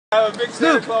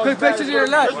Snoop, quick picture to your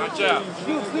left. Watch out.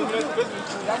 Snoop,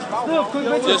 quick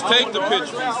picture. Just take the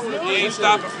picture. He ain't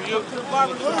stopping for you. You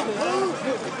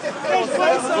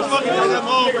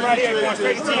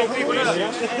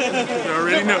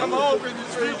already know.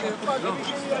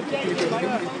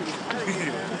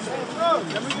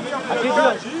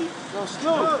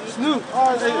 Snoop.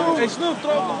 Hey, Snoop,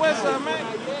 throw up the west side, man.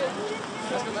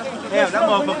 Damn, that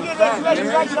motherfucker fat.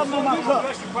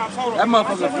 That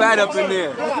motherfucker fat up in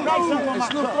there.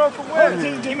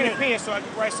 Give me the pen so I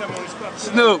can write something on this cup.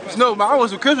 Snoop, man, I want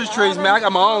some Christmas trees, man. I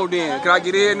got my own then. Can I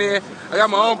get in there? I got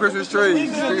my own Christmas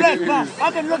trees.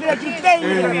 I've been looking at you today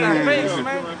with your face,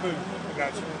 man.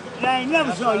 I ain't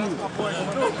never saw you.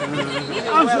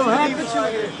 I'm so happy.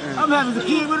 I'm happy as a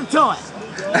kid with a toy.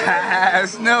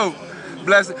 Snoop.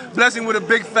 Blessing with a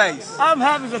big face. I'm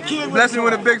happy as a kid Blessing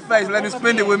with a big face. Let him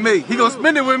spend it with me. He gonna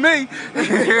spend it with me.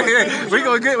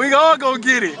 we all gonna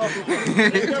get it.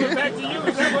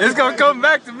 It's gonna come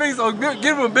back to me. So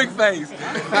give him a big face.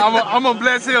 I'm gonna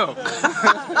bless him.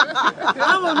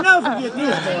 I'm gonna never forget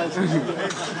this, boys.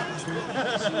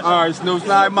 All right, Snoop,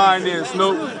 slide mine in.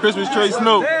 Snoop, Christmas tree,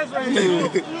 Snoop.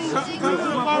 Hey.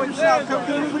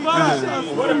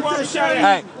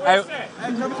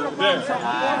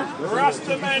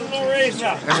 Rastaman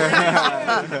Loreza.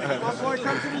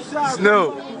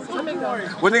 Snoop,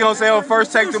 what they gonna say on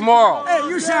First Take tomorrow? Hey,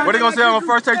 you sound What they gonna say on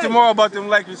First Take tomorrow about them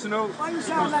Lakers, Snoop? Why you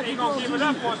sound like you gonna give it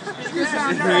up on us?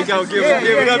 They gonna give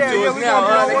it up to us now,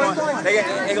 huh?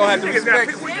 They gonna have to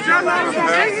respect it.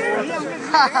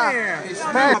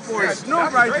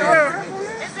 Snoop right there.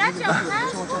 Is that your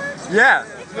passport? Yeah.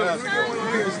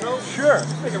 Sure.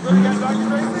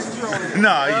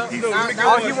 No,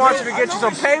 Oh, he wants you to get you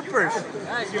some papers.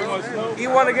 He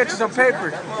want to get you some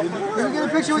papers. Can we get a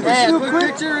picture with the Snoop quick?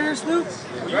 Picture here, Snoop?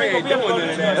 ain't doing none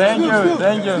of that.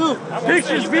 Thank you.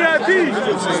 Pictures, VIP.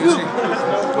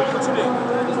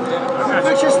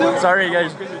 Picture, Snoop? Sorry,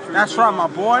 guys. That's right, my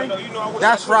boy.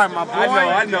 That's right, my boy.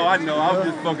 I know. I was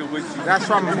just fucking with you. That's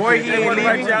right, my boy. He ain't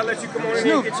leaving. I'll let you come on in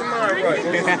here and get your mind right.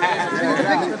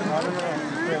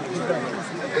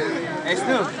 Hey,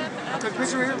 Snoop. Quick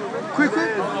picture here. Quick.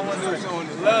 Showing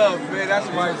the love, man. That's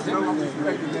why it's so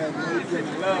respected, man. We're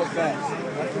getting love back.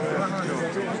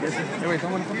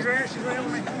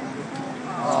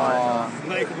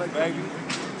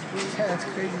 That's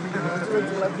crazy.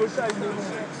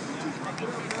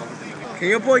 Can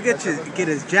your boy get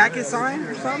his jacket signed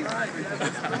or something?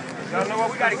 Y'all know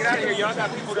what? We gotta get out of here. Y'all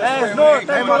got people that Hey, Lord,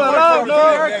 thank you for the love,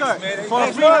 Lord. For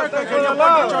the free haircut, can your boy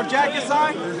get your jacket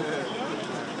signed?